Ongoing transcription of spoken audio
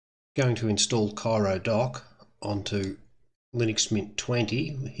Going to install Cairo Dock onto Linux Mint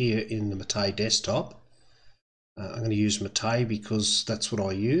 20 here in the Mate desktop. I'm going to use Mate because that's what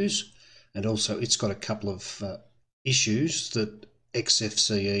I use, and also it's got a couple of issues that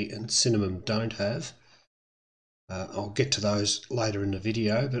Xfce and Cinnamon don't have. I'll get to those later in the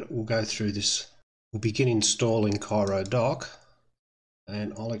video, but we'll go through this. We'll begin installing Cairo Dock,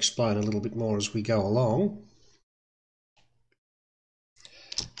 and I'll explain a little bit more as we go along.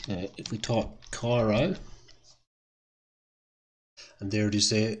 If we type Cairo, and there it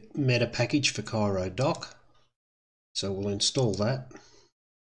is there, meta package for Cairo Dock. So we'll install that.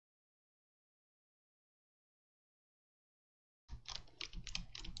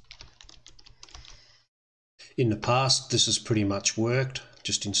 In the past, this has pretty much worked,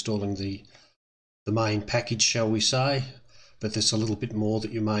 just installing the main package, shall we say, but there's a little bit more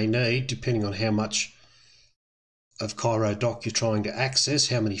that you may need depending on how much of Cairo Dock you're trying to access,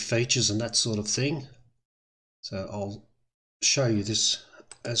 how many features and that sort of thing. So I'll show you this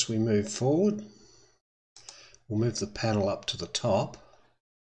as we move forward. We'll move the panel up to the top.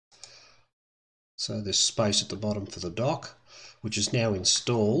 So there's space at the bottom for the dock, which is now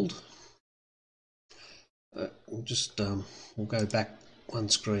installed. We'll go back one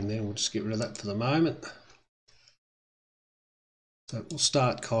screen there. We'll just get rid of that for the moment. So we'll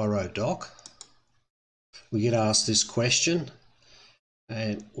start Cairo Dock. We get asked this question,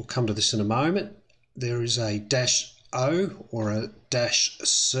 and we'll come to this in a moment. There is a -O or a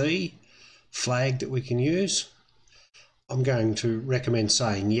 -C flag that we can use. I'm going to recommend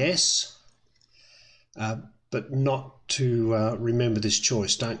saying yes, but not to remember this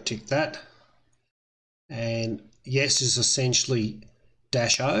choice. Don't tick that. And yes is essentially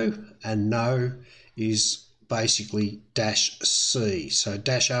 -O, and no is basically -C. So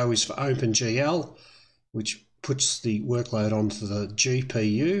 -O is for OpenGL, which puts the workload onto the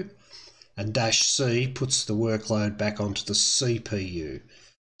GPU, and -C puts the workload back onto the CPU.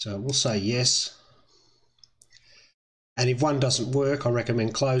 So we'll say yes. And if one doesn't work, I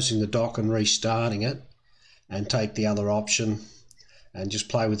recommend closing the dock and restarting it, and take the other option and just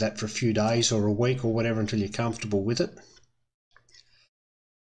play with that for a few days or a week or whatever until you're comfortable with it.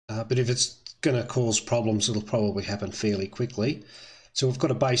 But if it's going to cause problems, it'll probably happen fairly quickly. So we've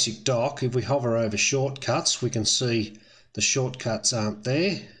got a basic dock. If we hover over shortcuts, we can see the shortcuts aren't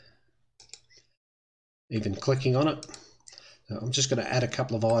there, even clicking on it. So I'm just going to add a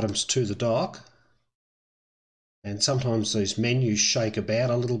couple of items to the dock. And sometimes these menus shake about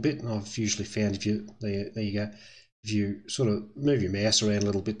a little bit, and I've usually found if you, there you go, if you sort of move your mouse around a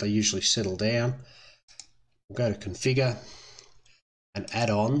little bit, they usually settle down. We'll go to Configure and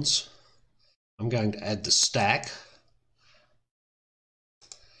Add-ons. I'm going to add the stack.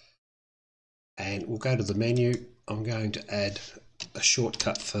 And we'll go to the menu. I'm going to add a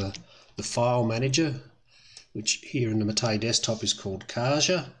shortcut for the file manager, which here in the Mate desktop is called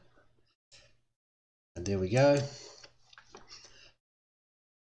Caja. And there we go.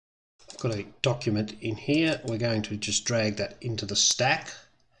 I've got a document in here. We're going to just drag that into the stack.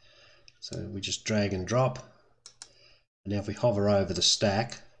 So we just drag and drop. And now if we hover over the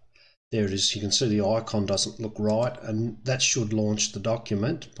stack, there it is. You can see the icon doesn't look right, and that should launch the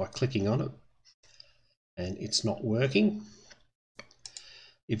document by clicking on it. And it's not working.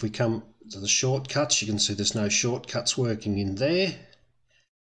 If we come to the shortcuts, you can see there's no shortcuts working in there.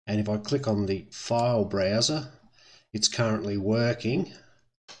 And if I click on the file browser, it's currently working,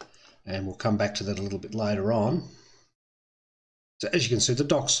 and we'll come back to that a little bit later on. So as you can see, the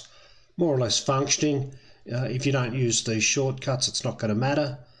dock's more or less functioning. If you don't use these shortcuts, it's not going to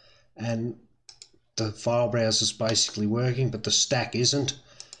matter, and the file browser is basically working, but the stack isn't.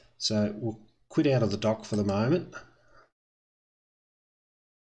 So we'll quit out of the dock for the moment.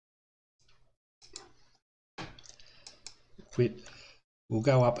 Quit. We'll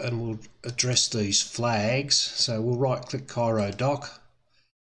go up and we'll address these flags. So we'll right click Cairo Dock,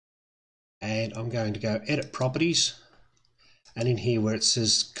 and I'm going to go Edit Properties, and in here where it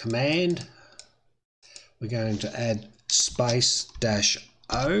says Command, we're going to add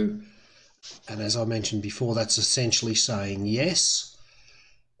 --O, and as I mentioned before, that's essentially saying yes.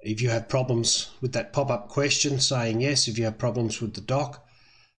 If you have problems with that pop-up question, saying yes. If you have problems with the dock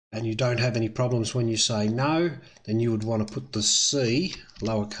and you don't have any problems when you say no, then you would want to put the C,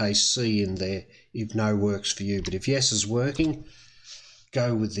 lowercase c, in there if no works for you. But if yes is working,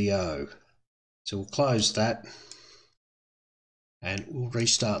 go with the O. So we'll close that and we'll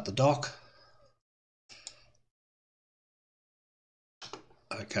restart the dock.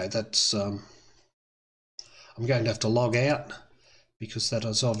 Okay, that's I'm going to have to log out because that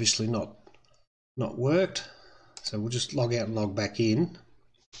has obviously not worked. So we'll just log out and log back in.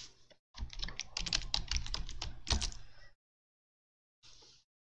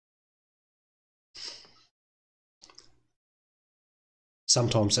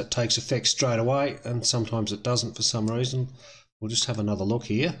 Sometimes that takes effect straight away and sometimes it doesn't for some reason. We'll just have another look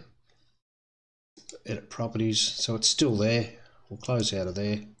here. Edit properties, so it's still there. We'll close out of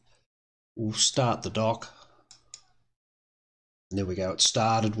there. We'll start the dock. And there we go, it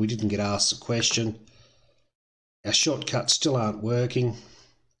started. We didn't get asked the question. Our shortcuts still aren't working.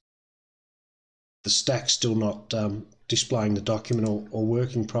 The stack's still not displaying the document or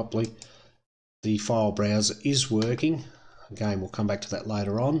working properly. The file browser is working. Again, we'll come back to that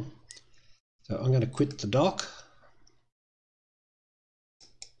later on. So I'm going to quit the dock.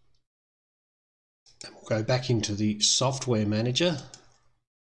 And we'll go back into the software manager.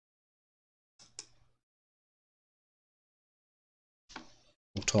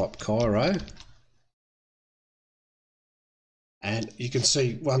 We'll type Cairo. And you can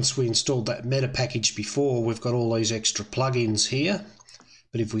see once we installed that meta package before, we've got all these extra plugins here.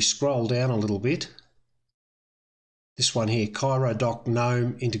 But if we scroll down a little bit, this one here, Cairo Dock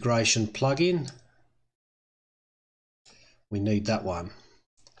Gnome integration plugin, we need that one.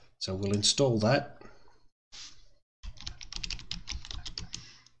 So we'll install that.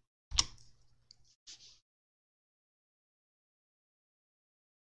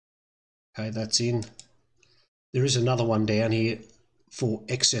 Okay, that's in. There is another one down here for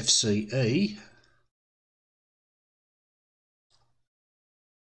Xfce.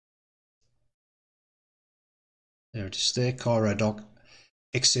 There it is there, Cairo Dock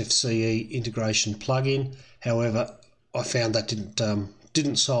Xfce integration plugin. However, I found that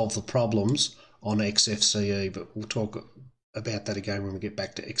didn't solve the problems on Xfce, but we'll talk about that again when we get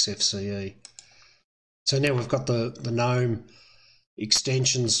back to Xfce. So now we've got the Gnome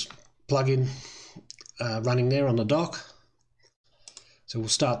extensions plugin running there on the dock. So we'll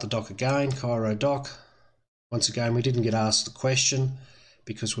start the dock again, Cairo Dock. Once again, we didn't get asked the question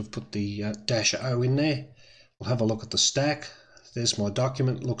because we've put the -O in there. We'll have a look at the stack. There's my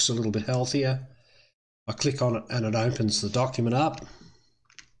document, looks a little bit healthier. I click on it and it opens the document up.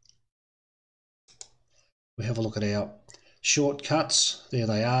 We have a look at our shortcuts. There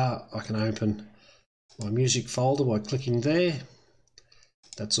they are. I can open my music folder by clicking there.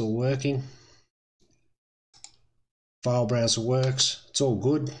 That's all working. File browser works. It's all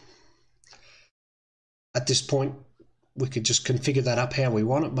good. At this point, we could just configure that up how we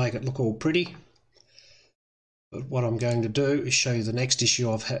want it, make it look all pretty. But what I'm going to do is show you the next issue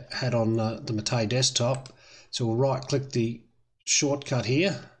I've had on the Mate desktop. So we'll right click the shortcut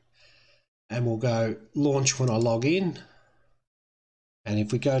here and we'll go launch when I log in. And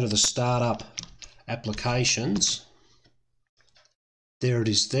if we go to the startup applications, there it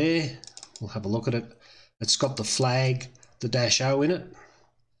is there. We'll have a look at it. It's got the flag, the -O in it.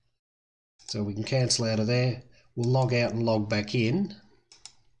 So we can cancel out of there. We'll log out and log back in.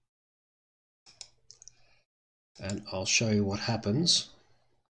 And I'll show you what happens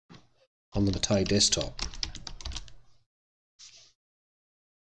on the Mate desktop.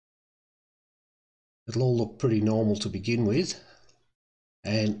 It'll all look pretty normal to begin with.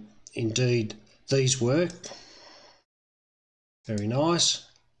 And indeed, these work. Very nice.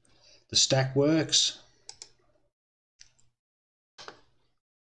 The stack works.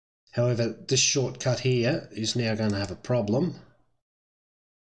 However, this shortcut here is now going to have a problem.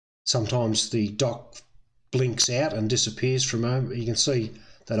 Sometimes the dock blinks out and disappears for a moment. You can see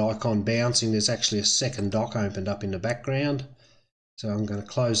that icon bouncing. There's actually a second dock opened up in the background. So I'm going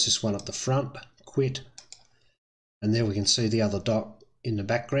to close this one at the front, quit, and there we can see the other dock in the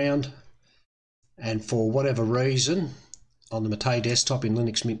background. And for whatever reason, on the Mate desktop in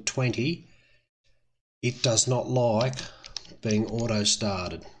Linux Mint 20, it does not like being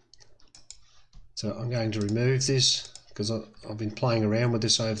auto-started. So I'm going to remove this because I've been playing around with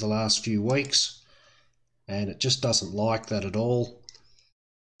this over the last few weeks and it just doesn't like that at all.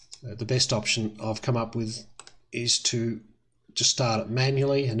 The best option I've come up with is to just start it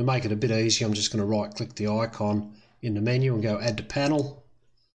manually, and to make it a bit easier I'm just going to right click the icon in the menu and go add to panel,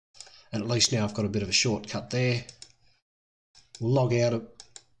 and at least now I've got a bit of a shortcut there. We'll log out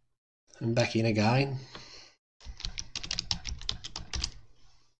and back in again.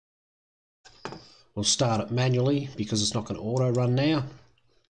 We'll start it manually because it's not going to auto run now,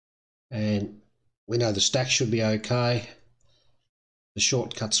 and we know the stack should be okay. The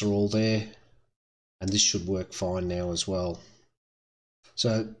shortcuts are all there, and this should work fine now as well.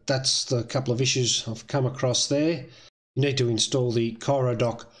 So that's the couple of issues I've come across there. You need to install the Cairo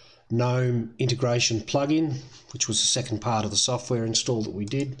Dock Gnome integration plugin, which was the second part of the software install that we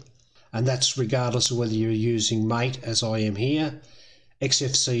did, and that's regardless of whether you're using Mate as I am here,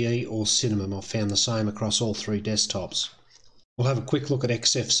 Xfce or Cinnamon. I've found the same across all three desktops. We'll have a quick look at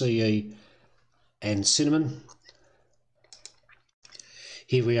Xfce and Cinnamon.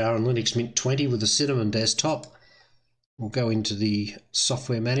 Here we are on Linux Mint 20 with the Cinnamon desktop. We'll go into the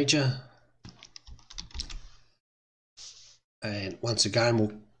software manager, and once again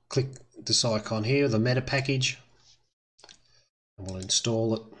we'll click this icon here, the meta package, and we'll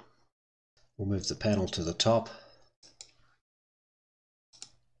install it. We'll move the panel to the top.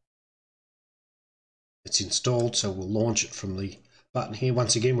 It's installed, so we'll launch it from the button here.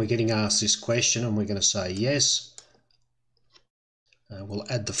 Once again, we're getting asked this question and we're going to say yes. We'll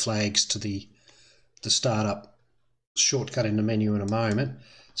add the flags to the startup shortcut in the menu in a moment.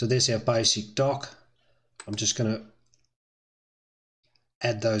 So there's our basic dock. I'm just going to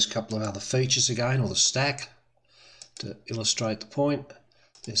add those couple of other features again, or the stack, to illustrate the point.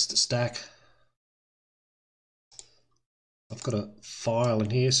 There's the stack. I've got a file in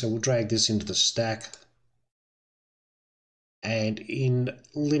here, so we'll drag this into the stack. And in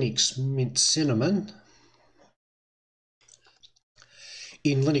Linux Mint Cinnamon,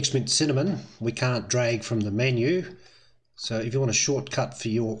 we can't drag from the menu. So if you want a shortcut for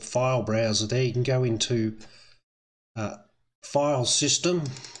your file browser there, you can go into File System,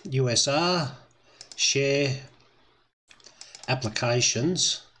 USR, Share,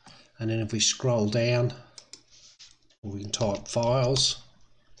 Applications, and then if we scroll down, we can type Files,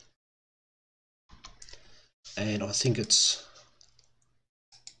 and I think it's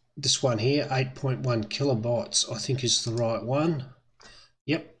this one here, 8.1 kilobytes, I think is the right one.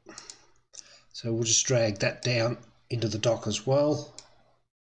 Yep. So we'll just drag that down into the dock as well,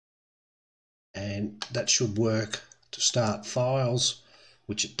 and that should work to start files,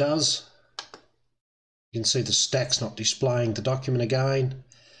 which it does. You can see the stack's not displaying the document again,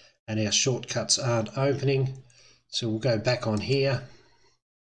 and our shortcuts aren't opening. So we'll go back on here,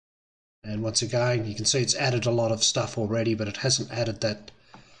 and once again you can see it's added a lot of stuff already, but it hasn't added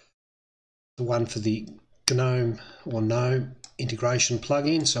the one for the Gnome or Gnome integration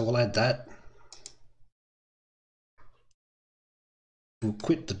plugin, so we'll add that. We'll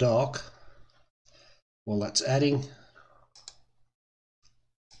quit the dock while that's adding.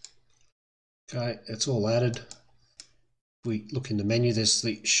 Okay, it's all added. If we look in the menu, there's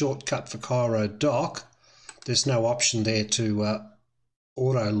the shortcut for Cairo Dock. There's no option there to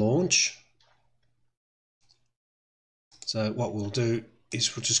auto launch. So what we'll do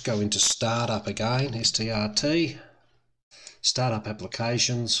is we'll just go into Startup again, STRT, Startup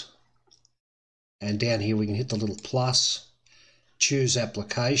Applications, and down here we can hit the little plus, choose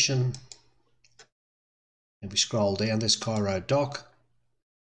Application, and we scroll down, there's Cairo Dock.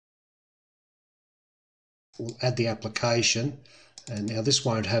 We'll add the application, and now this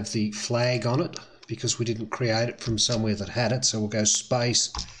won't have the flag on it because we didn't create it from somewhere that had it, so we'll go space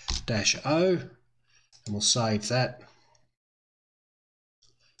 -O and we'll save that.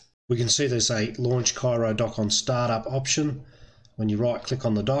 We can see there's a Launch Cairo Dock on Startup option when you right click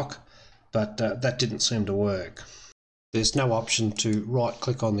on the dock, but that didn't seem to work. There's no option to right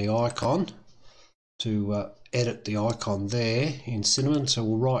click on the icon to edit the icon there in Cinnamon, so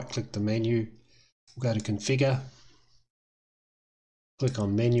we'll right click the menu, we'll go to Configure, click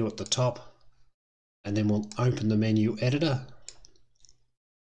on Menu at the top, and then we'll open the menu editor,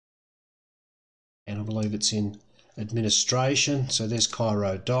 and I believe it's in Administration, so there's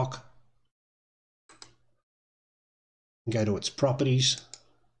Cairo Dock. Go to its properties,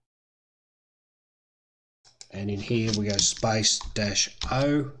 and in here we go space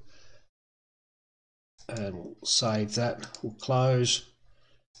 -O, and we'll save that. We'll close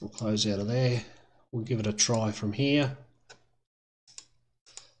out of there. We'll give it a try from here.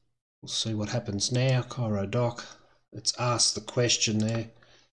 We'll see what happens now. Cairo Dock, it's asked the question there.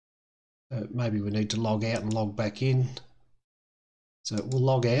 Maybe we need to log out and log back in. So we'll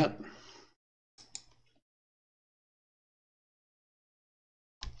log out.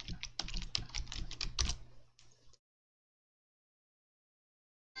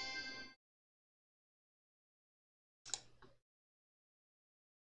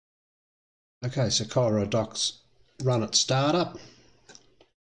 Okay, so Cairo Dock's run at startup,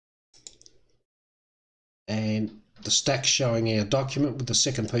 and the stack's showing our document with the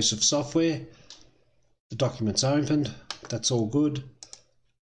second piece of software. The document's opened, that's all good.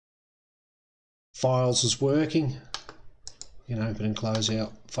 Files is working. You can open and close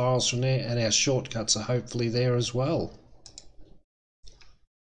our files from there, and our shortcuts are hopefully there as well.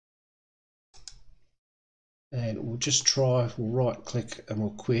 And we'll just try, we'll right click and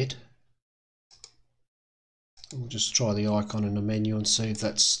we'll quit. We'll just try the icon in the menu and see if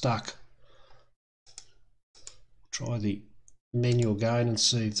that's stuck. Try the menu again and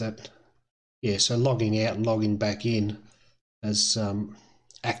see if that, yeah, so logging out and logging back in has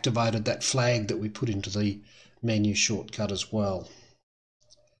activated that flag that we put into the menu shortcut as well.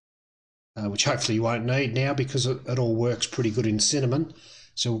 which hopefully you won't need now because it all works pretty good in Cinnamon.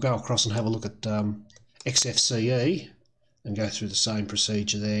 So we'll go across and have a look at Xfce and go through the same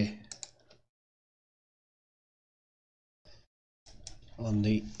procedure there. On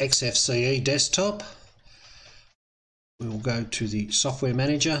the Xfce desktop, we will go to the software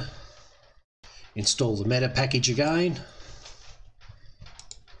manager, install the meta package again.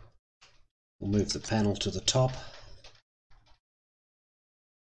 We'll move the panel to the top.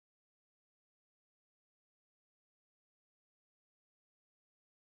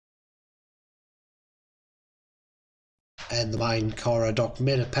 And the main Cairo Dock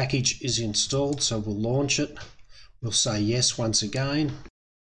meta package is installed, so we'll launch it. We'll say yes once again.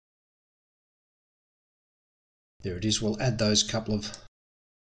 There it is. We'll add those couple of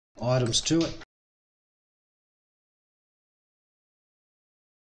items to it.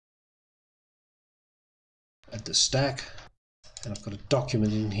 Add the stack. And I've got a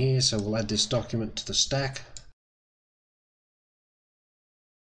document in here, so we'll add this document to the stack.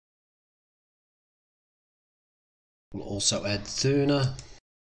 We'll also add Thuna.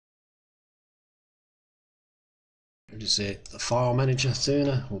 It is there, the file manager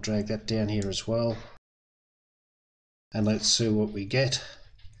Thuna. We'll drag that down here as well. And let's see what we get.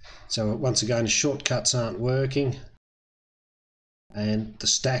 So once again, the shortcuts aren't working. And the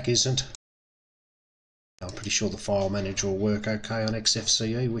stack isn't. I'm pretty sure the file manager will work okay on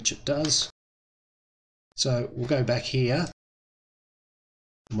Xfce, which it does. So we'll go back here.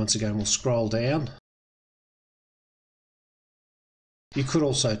 And once again, we'll scroll down. You could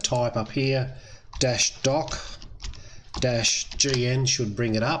also type up here -doc -gn should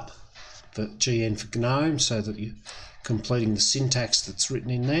bring it up, for GN for GNOME, so that you're completing the syntax that's written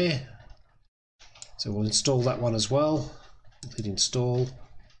in there. So we'll install that one as well. We'll hit install.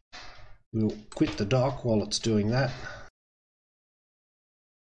 We'll quit the dock while it's doing that.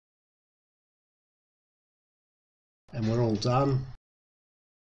 And we're all done.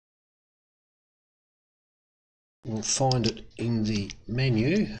 We'll find it in the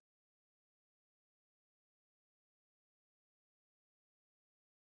menu.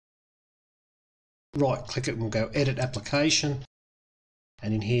 Right click it and we'll go edit application.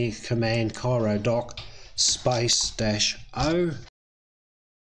 And in here command Cairo Dock --O.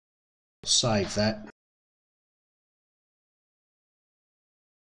 Save that.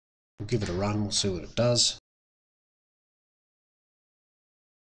 We'll give it a run, we'll see what it does.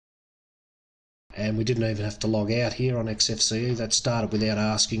 And we didn't even have to log out here on Xfce. That started without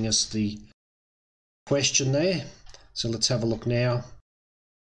asking us the question there. So let's have a look now.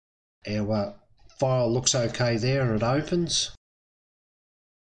 Our file looks okay there and it opens.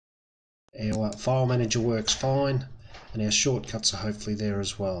 Our file manager works fine. And our shortcuts are hopefully there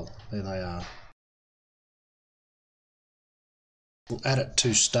as well. There they are. We'll add it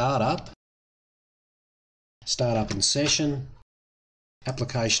to startup. Startup in session.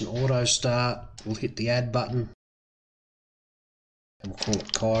 Application auto start. We'll hit the add button. And we'll call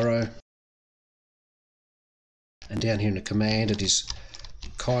it Cairo. And down here in the command it is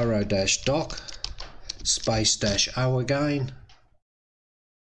Cairo-dock --O again.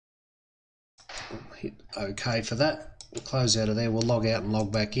 We'll hit OK for that. We'll close out of there, we'll log out and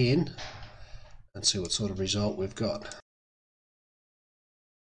log back in and see what sort of result we've got.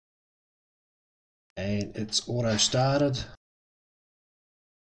 And it's auto started.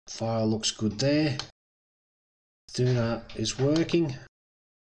 File looks good there. Thuna is working.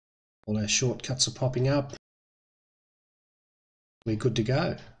 All our shortcuts are popping up. We're good to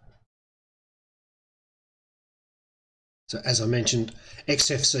go. So as I mentioned,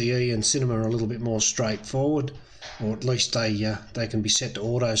 Xfce and Cinnamon are a little bit more straightforward, or at least they can be set to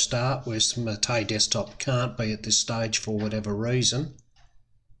auto start, whereas Mate Desktop can't be at this stage for whatever reason.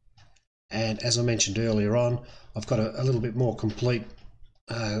 And as I mentioned earlier on, I've got a little bit more complete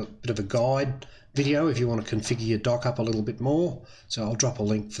bit of a guide video if you want to configure your dock up a little bit more. So I'll drop a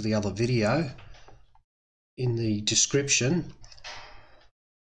link for the other video in the description.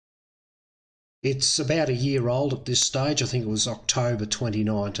 It's about a year old at this stage. I think it was October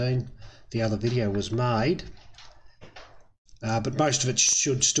 2019 the other video was made. But most of it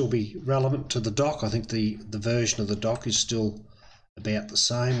should still be relevant to the dock. I think the version of the dock is still about the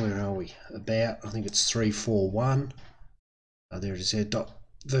same. Where are we? I think it's 3.4.1. There it is there,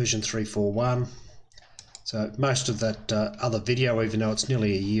 version 3.4.1. So most of that other video, even though it's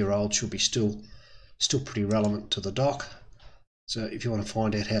nearly a year old, should be still pretty relevant to the dock. So if you want to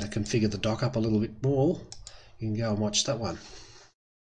find out how to configure the dock up a little bit more, you can go and watch that one.